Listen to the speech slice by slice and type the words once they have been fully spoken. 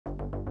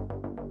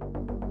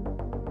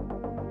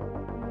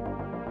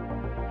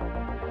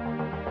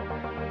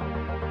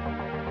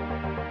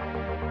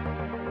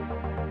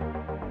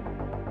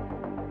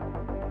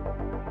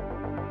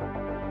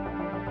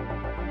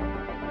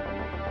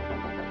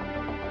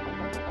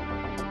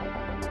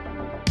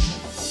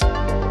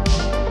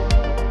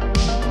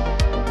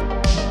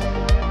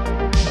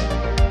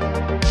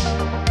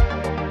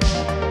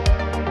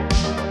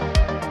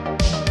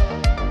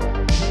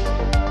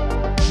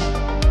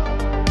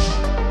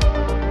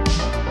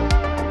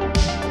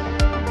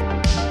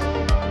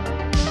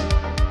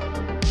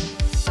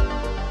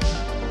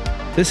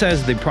This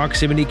has the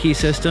proximity key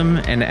system,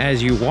 and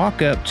as you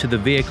walk up to the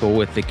vehicle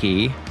with the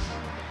key,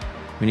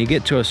 when you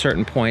get to a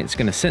certain point, it's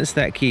going to sense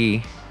that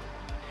key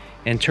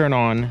and turn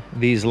on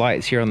these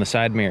lights here on the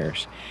side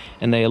mirrors,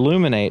 and they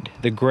illuminate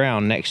the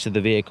ground next to the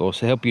vehicle,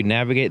 so help you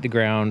navigate the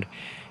ground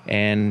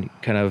and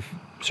kind of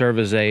serve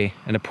as an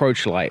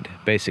approach light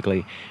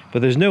basically.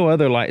 But there's no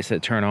other lights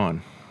that turn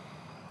on.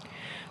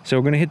 So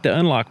we're going to hit the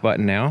unlock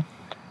button now.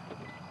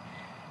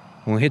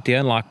 When we hit the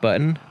unlock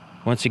button,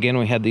 once again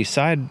we have these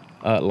side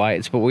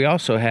lights, but we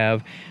also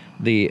have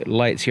the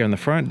lights here on the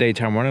front,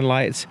 daytime running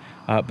lights,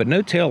 but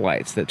no tail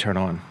lights that turn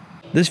on.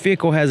 This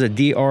vehicle has a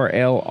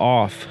DRL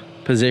off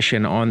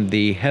position on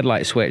the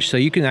headlight switch, so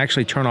you can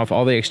actually turn off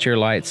all the exterior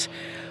lights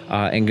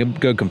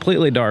and go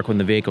completely dark when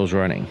the vehicle's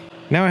running.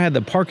 Now I have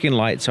the parking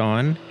lights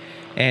on,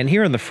 and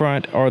here in the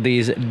front are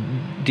these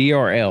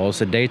DRLs,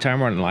 the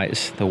daytime running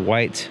lights, the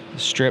white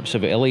strips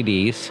of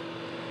LEDs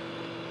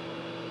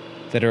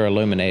that are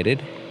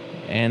illuminated,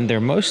 and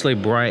they're mostly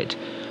bright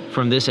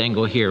from this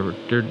angle here.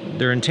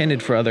 They're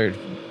intended for other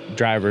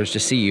drivers to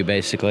see you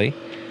basically.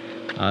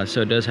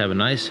 So it does have a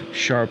nice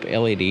sharp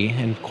LED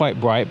and quite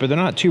bright, but they're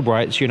not too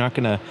bright, so you're not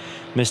going to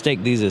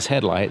mistake these as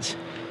headlights.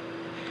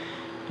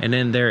 And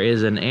then there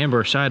is an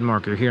amber side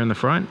marker here in the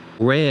front,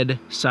 red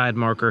side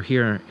marker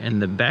here in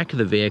the back of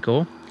the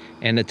vehicle,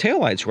 and the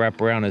taillights wrap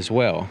around as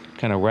well,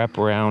 kind of wrap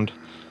around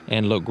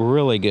and look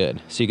really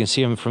good. So you can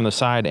see them from the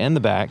side and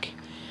the back.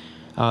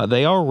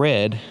 They are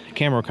red. The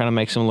camera kind of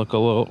makes them look a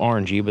little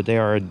orangey, but they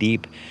are a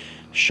deep,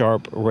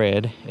 sharp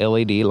red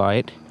LED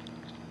light.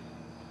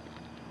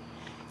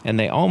 And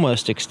they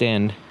almost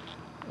extend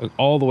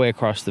all the way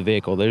across the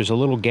vehicle. There's a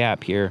little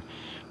gap here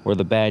where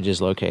the badge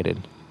is located.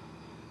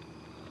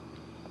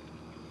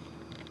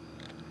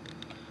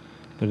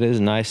 But it is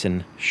a nice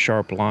and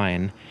sharp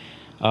line.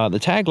 The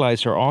tag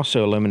lights are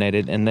also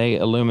illuminated, and they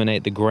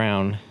illuminate the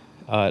ground,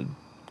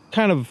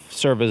 kind of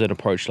serve as an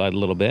approach light a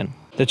little bit.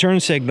 The turn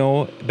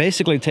signal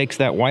basically takes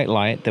that white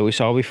light that we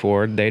saw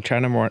before,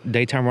 daytime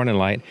running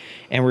light,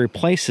 and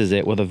replaces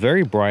it with a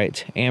very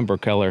bright amber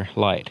color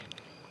light.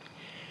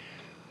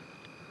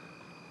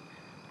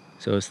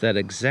 So it's that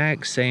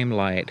exact same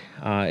light,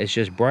 it's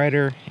just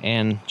brighter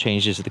and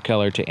changes the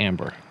color to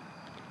amber.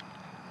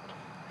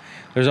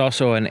 There's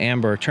also an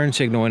amber turn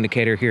signal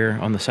indicator here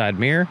on the side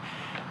mirror.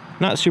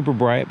 Not super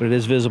bright, but it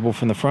is visible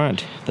from the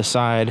front, the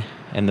side,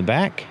 and the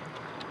back.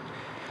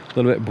 A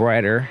little bit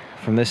brighter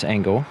from this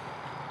angle.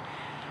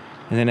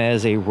 And then it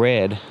has a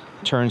red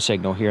turn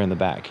signal here in the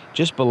back,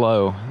 just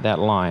below that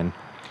line.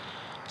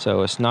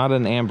 So it's not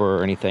an amber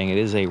or anything, it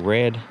is a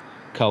red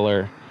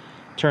color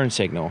turn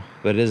signal,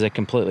 but it is a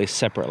completely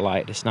separate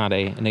light. It's not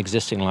an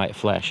existing light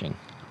flashing.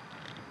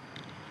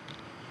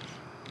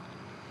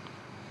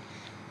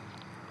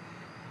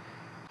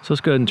 So let's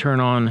go ahead and turn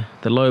on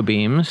the low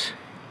beams.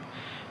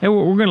 And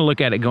we're going to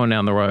look at it going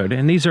down the road.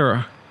 And these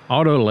are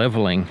auto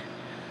leveling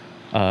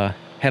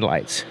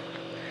headlights.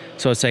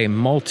 So it's a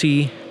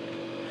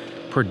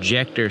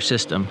multi-projector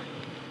system.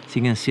 So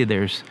you can see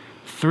there's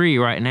 3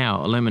 right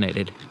now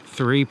illuminated.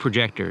 3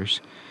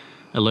 projectors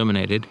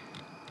illuminated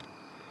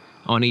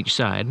on each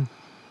side.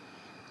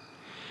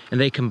 And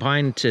they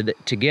combine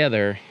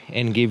together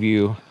and give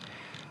you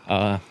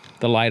the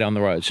light on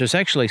the road. So it's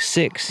actually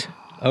 6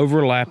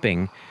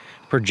 overlapping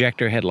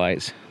projector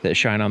headlights that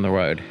shine on the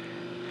road.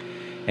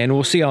 And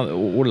we'll see what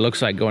it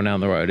looks like going down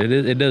the road.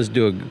 It does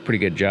do a pretty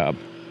good job.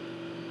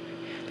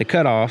 The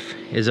cutoff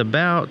is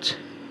about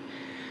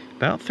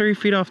 3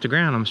 feet off the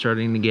ground. I'm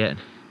starting to get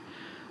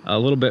a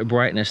little bit of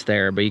brightness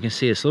there, but you can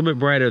see it's a little bit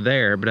brighter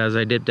there, but as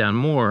I dip down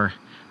more,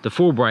 the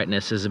full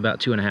brightness is about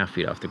 2.5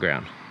 feet off the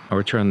ground. I'll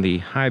return the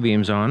high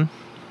beams on,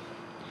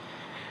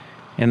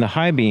 and the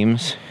high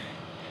beams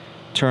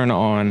turn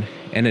on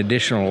an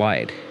additional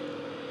light.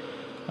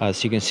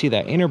 So you can see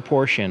that inner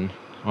portion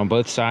on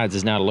both sides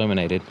is now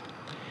illuminated.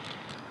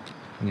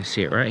 You can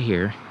see it right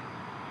here.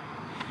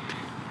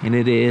 And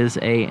it is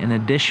an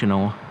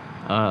additional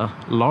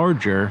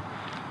larger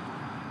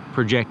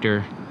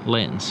projector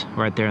lens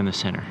right there in the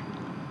center,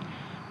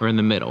 or in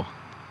the middle.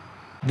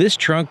 This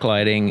trunk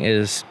lighting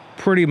is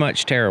pretty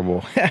much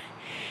terrible. It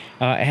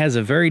has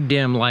a very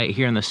dim light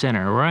here in the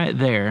center, right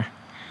there,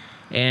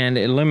 and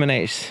it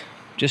illuminates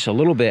just a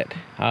little bit.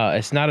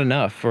 It's not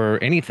enough for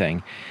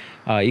anything.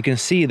 You can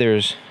see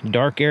there's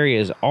dark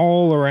areas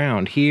all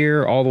around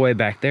here, all the way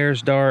back there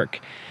is dark.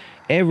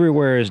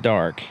 Everywhere is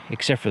dark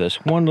except for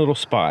this one little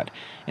spot,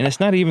 and it's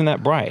not even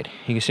that bright.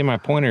 You can see my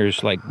pointer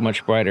is like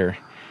much brighter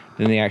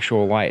than the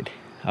actual light.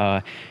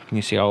 You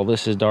can see all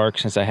this is dark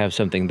since I have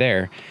something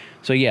there.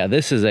 So yeah,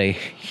 this is a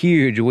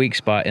huge weak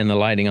spot in the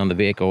lighting on the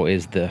vehicle,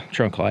 is the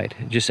trunk light.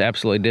 Just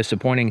absolutely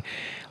disappointing.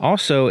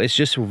 Also, it's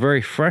just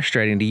very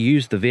frustrating to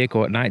use the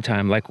vehicle at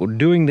nighttime. Like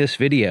doing this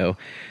video,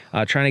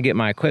 trying to get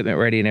my equipment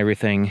ready and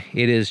everything,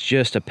 it is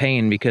just a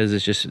pain because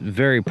it's just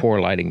very poor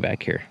lighting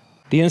back here.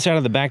 The inside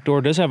of the back door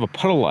does have a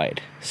puddle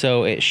light,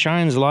 so it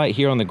shines light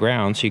here on the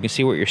ground so you can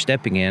see what you're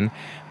stepping in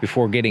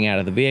before getting out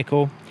of the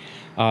vehicle.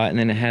 And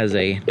then it has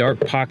a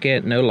dark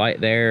pocket, no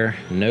light there,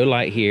 no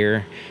light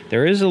here.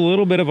 There is a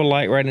little bit of a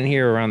light right in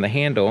here around the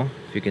handle,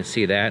 if you can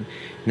see that.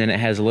 And then it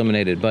has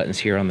illuminated buttons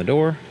here on the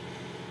door.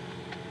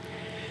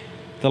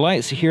 The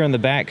lights here on the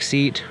back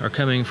seat are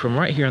coming from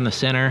right here in the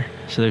center.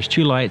 So there's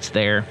 2 lights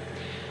there,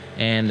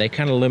 and they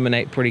kind of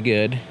illuminate pretty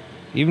good.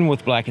 Even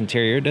with black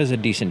interior, it does a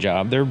decent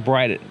job. They're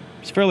bright,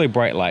 it's fairly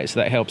bright lights, so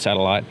that helps out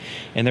a lot.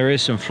 And there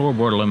is some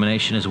floorboard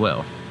illumination as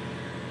well.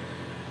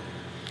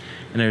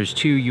 And there's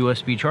 2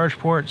 USB charge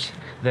ports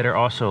that are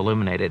also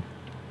illuminated.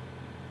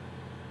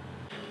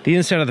 The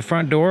inside of the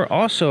front door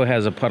also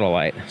has a puddle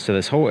light. So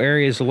this whole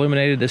area is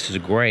illuminated. This is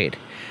great.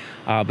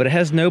 But it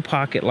has no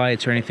pocket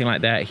lights or anything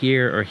like that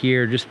here or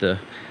here, just the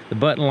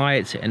button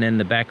lights and then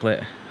the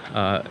backlit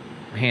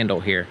handle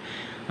here.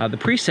 The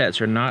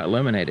presets are not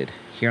illuminated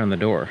here on the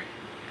door.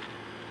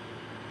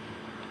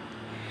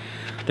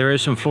 There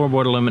is some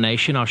floorboard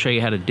illumination. I'll show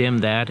you how to dim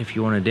that if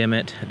you want to dim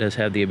it. It does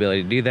have the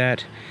ability to do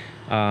that.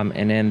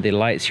 And then the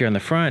lights here on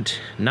the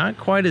front, not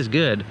quite as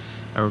good,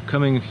 are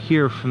coming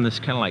here from this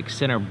kind of like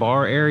center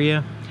bar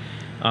area.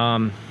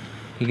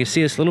 You can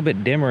see it's a little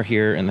bit dimmer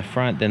here in the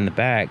front than the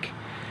back.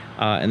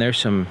 And there's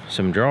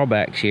some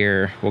drawbacks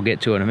here we'll get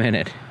to in a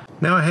minute.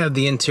 Now I have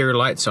the interior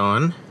lights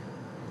on,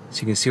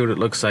 so you can see what it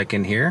looks like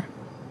in here.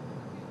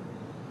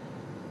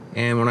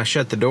 And when I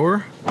shut the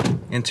door,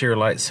 interior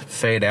lights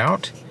fade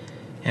out,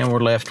 and we're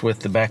left with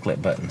the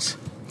backlit buttons.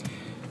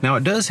 Now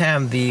it does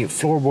have the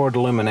floorboard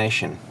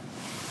illumination.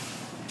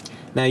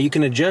 Now you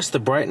can adjust the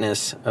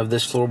brightness of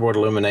this floorboard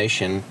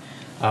illumination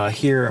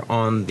here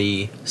on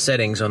the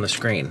settings on the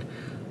screen.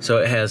 So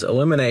it has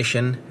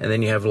illumination, and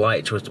then you have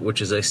lights,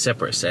 which is a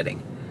separate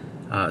setting.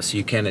 So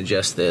you can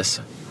adjust this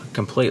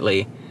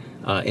completely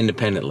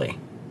independently.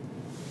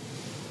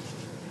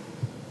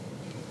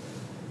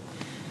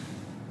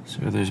 So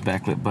there's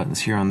backlit buttons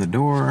here on the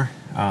door.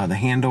 The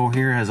handle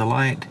here has a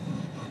light.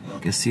 You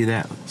can see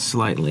that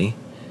slightly.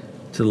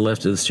 To the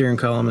left of the steering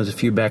column is a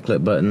few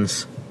backlit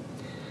buttons.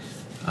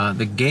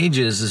 The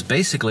gauges is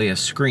basically a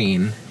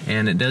screen,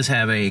 and it does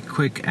have a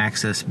quick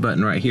access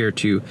button right here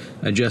to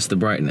adjust the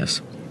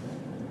brightness.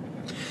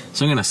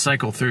 So I'm going to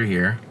cycle through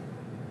here.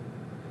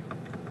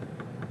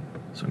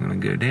 So I'm going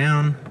to go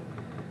down.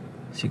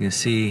 So you can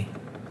see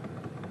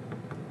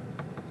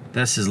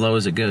that's as low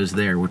as it goes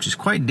there, which is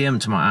quite dim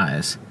to my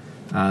eyes.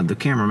 The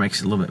camera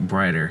makes it a little bit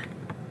brighter.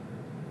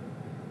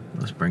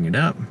 Let's bring it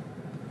up.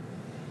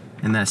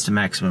 And that's to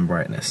maximum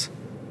brightness.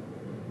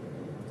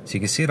 So you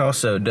can see it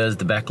also does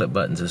the backlit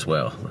buttons as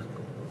well.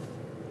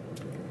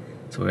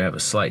 So we have a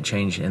slight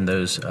change in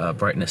those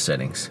brightness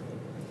settings.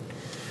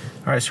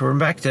 Alright, so we're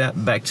back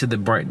to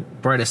the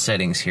brightest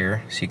settings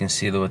here. So you can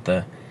see what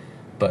the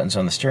buttons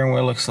on the steering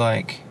wheel looks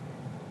like.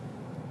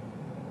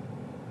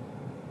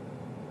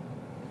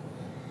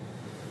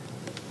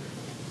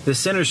 The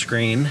center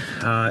screen,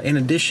 in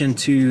addition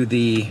to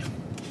the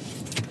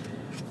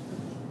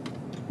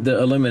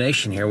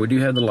illumination here, we do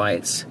have the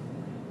lights,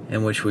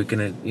 in which we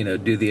can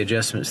do the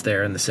adjustments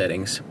there in the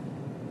settings.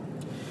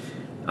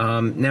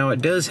 Now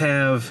it does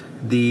have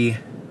the,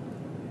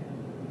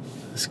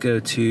 let's go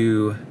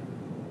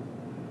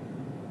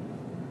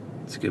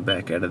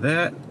back out of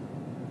that.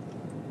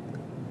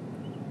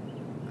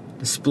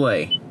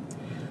 Display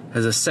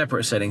has a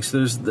separate setting, so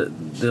there's the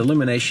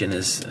illumination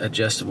is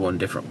adjustable in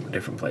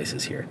different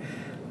places here.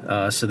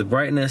 So the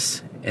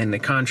brightness and the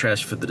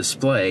contrast for the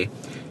display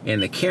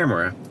and the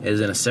camera is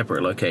in a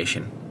separate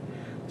location.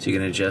 So you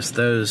can adjust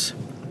those.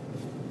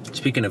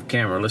 Speaking of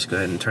camera, let's go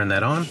ahead and turn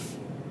that on.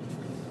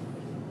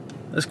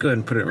 Let's go ahead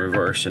and put it in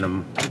reverse in a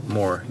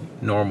more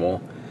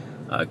normal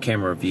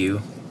camera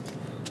view.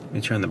 Let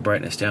me turn the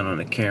brightness down on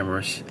the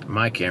cameras,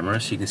 my camera,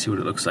 so you can see what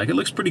it looks like. It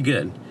looks pretty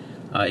good.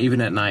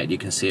 Even at night, you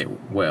can see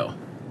it well.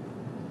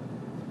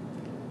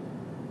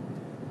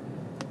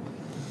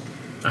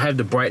 I have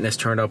the brightness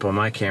turned up on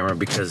my camera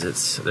because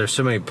there's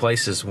so many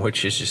places in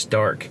which it's just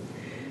dark.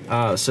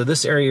 So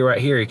this area right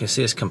here, you can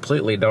see it's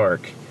completely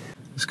dark.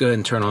 Let's go ahead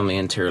and turn on the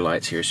interior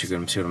lights here so you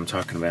can see what I'm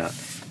talking about.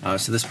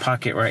 So this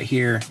pocket right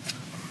here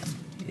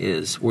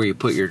is where you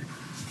put your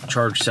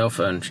charged cell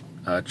phone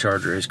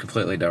charger. Is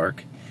completely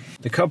dark.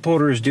 The cup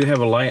holders do have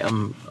a light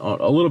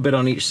a little bit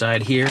on each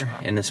side here,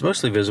 and it's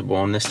mostly visible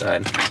on this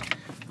side.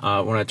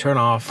 When I turn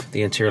off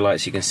the interior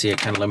lights, you can see it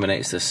kind of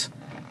eliminates this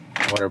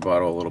water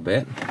bottle a little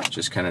bit, which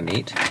is kind of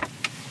neat.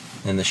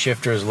 And the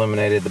shifter is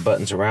illuminated, the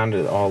buttons around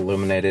it are all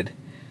illuminated.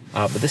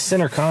 But this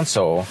center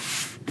console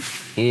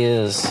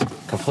is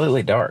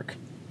completely dark.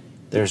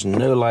 There's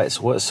no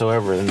lights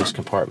whatsoever in this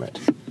compartment.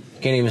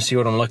 Can't even see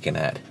what I'm looking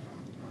at.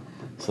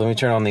 So let me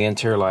turn on the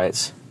interior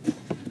lights.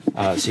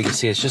 So you can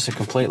see it's just a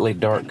completely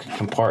dark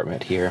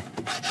compartment here.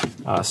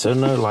 So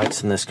no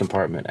lights in this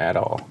compartment at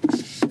all.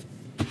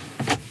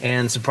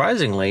 And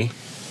surprisingly,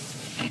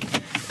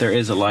 there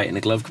is a light in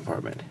the glove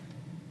compartment.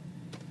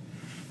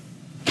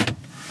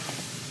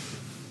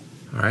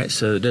 Alright,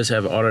 so it does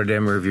have auto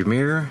dim rearview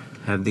mirror.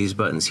 Have these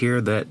buttons here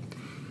that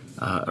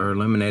are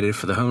illuminated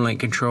for the home link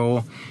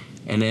control.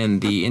 And then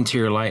the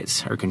interior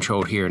lights are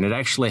controlled here. And it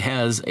actually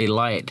has a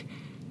light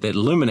that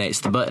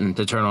illuminates the button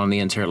to turn on the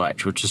interior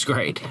lights, which is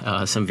great.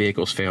 Some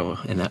vehicles fail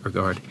in that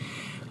regard.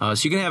 So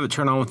you can have it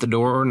turn on with the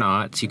door or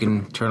not. So you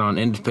can turn on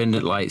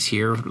independent lights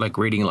here, like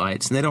reading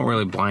lights, and they don't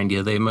really blind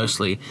you. They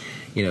mostly,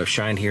 you know,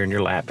 shine here in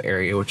your lap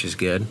area, which is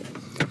good.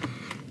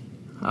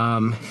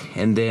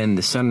 And then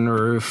the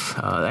sunroof,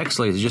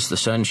 actually it's just the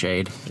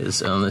sunshade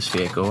is on this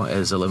vehicle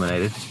is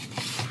illuminated.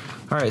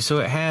 All right, so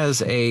it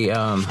has a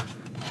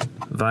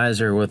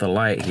visor with a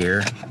light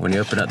here. When you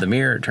open up the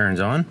mirror, it turns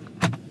on.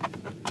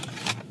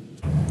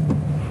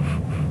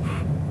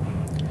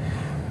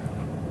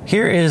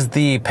 Here is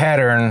the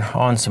pattern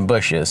on some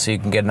bushes, so you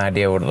can get an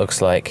idea what it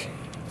looks like.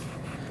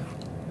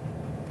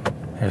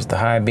 There's the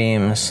high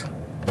beams,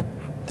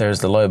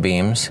 there's the low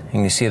beams,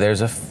 and you see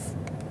there's a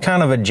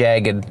kind of a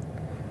jagged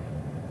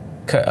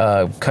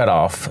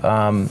cutoff.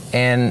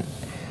 And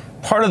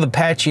part of the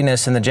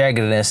patchiness and the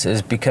jaggedness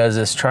is because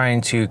it's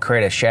trying to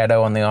create a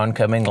shadow on the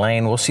oncoming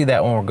lane. We'll see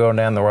that when we're going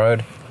down the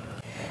road.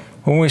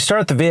 When we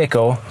start the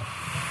vehicle,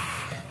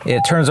 it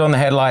turns on the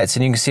headlights,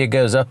 and you can see it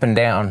goes up and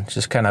down,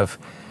 just kind of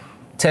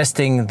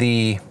testing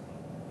the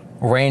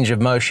range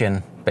of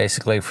motion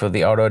basically for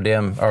the auto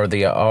dim or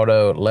the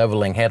auto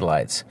leveling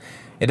headlights.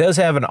 It does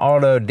have an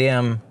auto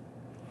dim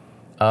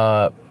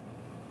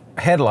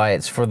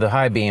headlights for the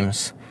high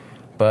beams,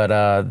 but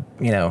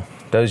you know,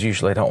 those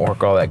usually don't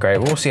work all that great.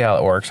 We'll see how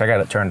it works. I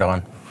got it turned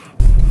on.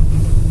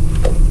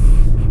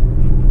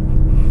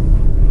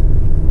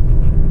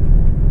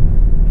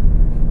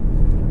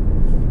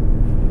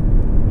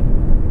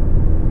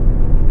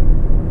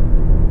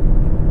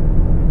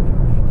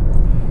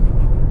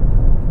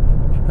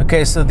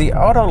 Okay, so the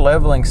auto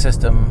leveling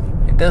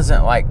system, it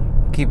doesn't like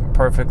keep it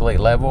perfectly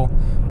level,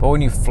 but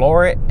when you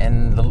floor it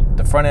and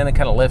the front end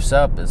kind of lifts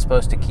up, it's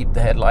supposed to keep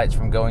the headlights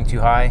from going too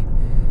high.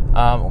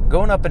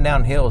 Going up and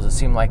down hills, it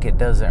seemed like it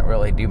doesn't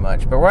really do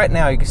much. But right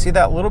now, you can see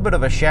that little bit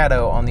of a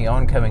shadow on the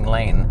oncoming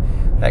lane.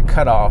 That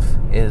cutoff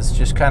is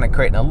just kind of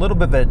creating a little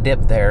bit of a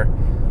dip there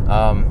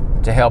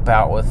to help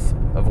out with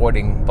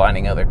avoiding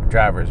blinding other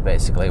drivers,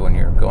 basically, when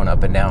you're going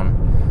up and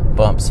down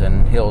bumps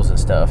and hills and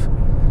stuff.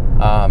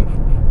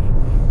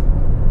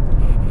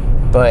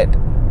 But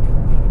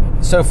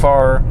so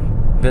far,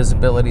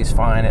 visibility is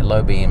fine at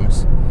low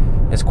beams.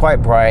 It's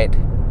quite bright,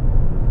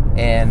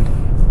 and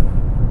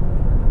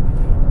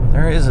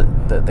there is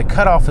the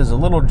cutoff is a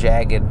little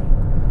jagged,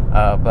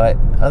 but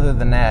other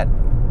than that,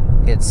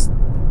 it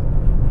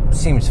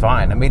seems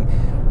fine. I mean,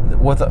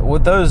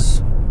 with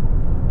those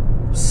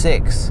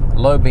 6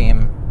 low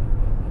beam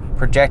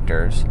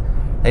projectors,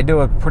 they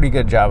do a pretty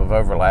good job of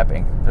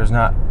overlapping. There's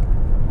not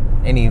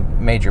any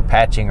major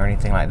patching or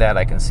anything like that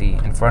I can see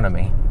in front of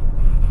me.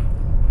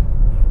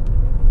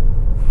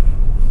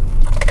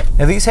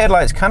 Now, these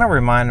headlights kind of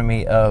remind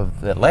me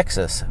of the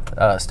Lexus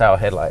style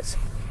headlights,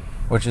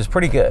 which is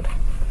pretty good.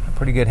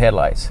 Pretty good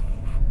headlights.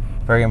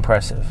 Very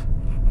impressive.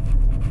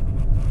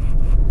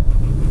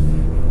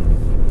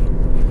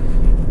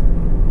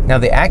 Now,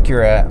 the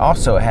Acura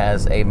also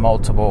has a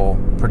multiple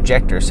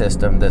projector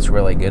system that's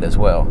really good as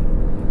well.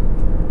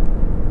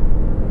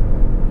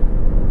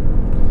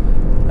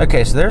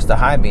 Okay, so there's the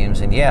high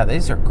beams, and yeah,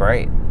 these are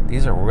great.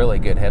 These are really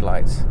good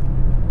headlights.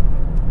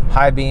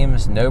 High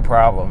beams, no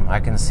problem. I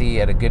can see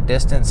at a good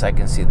distance. I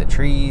can see the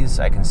trees.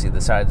 I can see the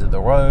sides of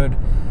the road.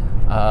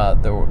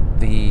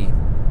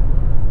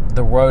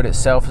 The road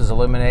itself is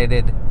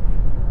illuminated.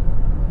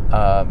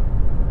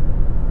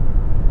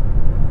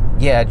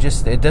 Yeah,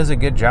 it does a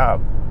good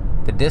job.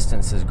 The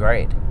distance is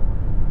great.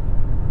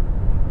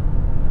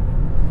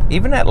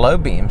 Even at low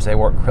beams, they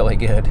work really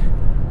good.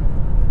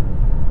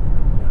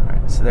 All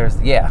right, so there's,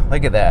 yeah,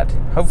 look at that.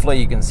 Hopefully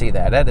you can see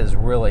that. That is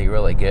really,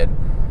 really good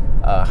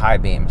high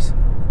beams.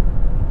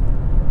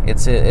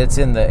 It's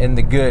in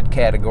the good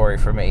category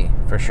for me,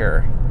 for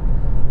sure.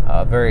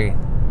 Very,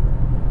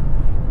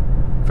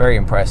 very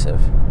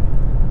impressive.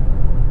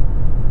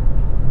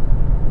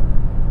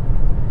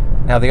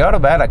 Now, the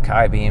automatic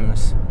high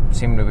beams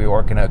seem to be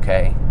working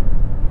okay,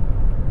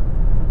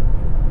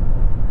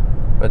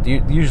 but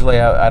usually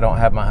I don't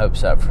have my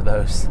hopes up for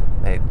those.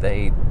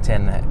 They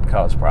tend to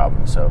cause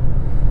problems, so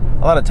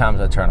a lot of times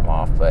I turn them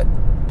off, but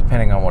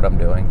depending on what I'm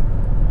doing.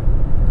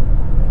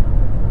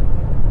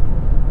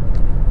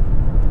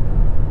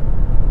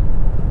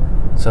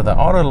 So the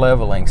auto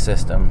leveling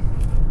system,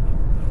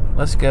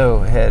 let's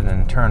go ahead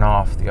and turn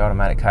off the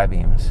automatic high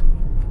beams.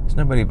 There's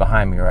nobody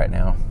behind me right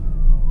now.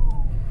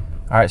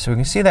 All right, so we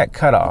can see that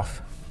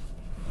cutoff.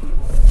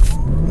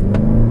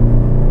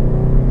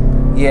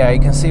 Yeah,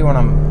 you can see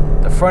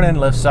when the front end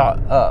lifts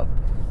up,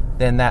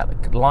 then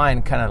that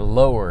line kind of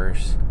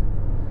lowers,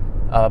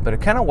 but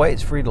it kind of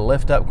waits for you to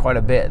lift up quite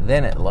a bit,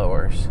 then it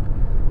lowers.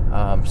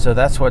 So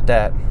that's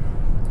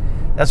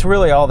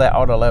really all that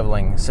auto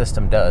leveling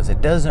system does.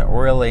 It doesn't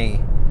really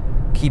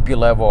keep you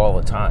level all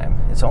the time.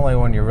 It's only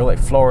when you're really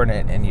flooring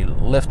it and you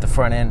lift the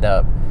front end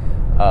up,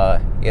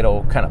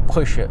 it'll kind of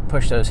push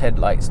those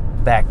headlights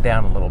back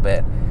down a little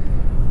bit.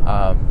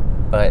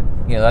 But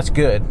you know, that's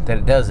good that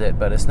it does it,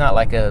 but it's not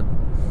like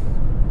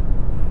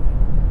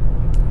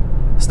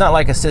It's not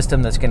like a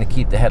system that's going to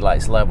keep the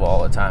headlights level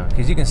all the time,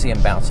 because you can see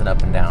them bouncing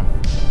up and down.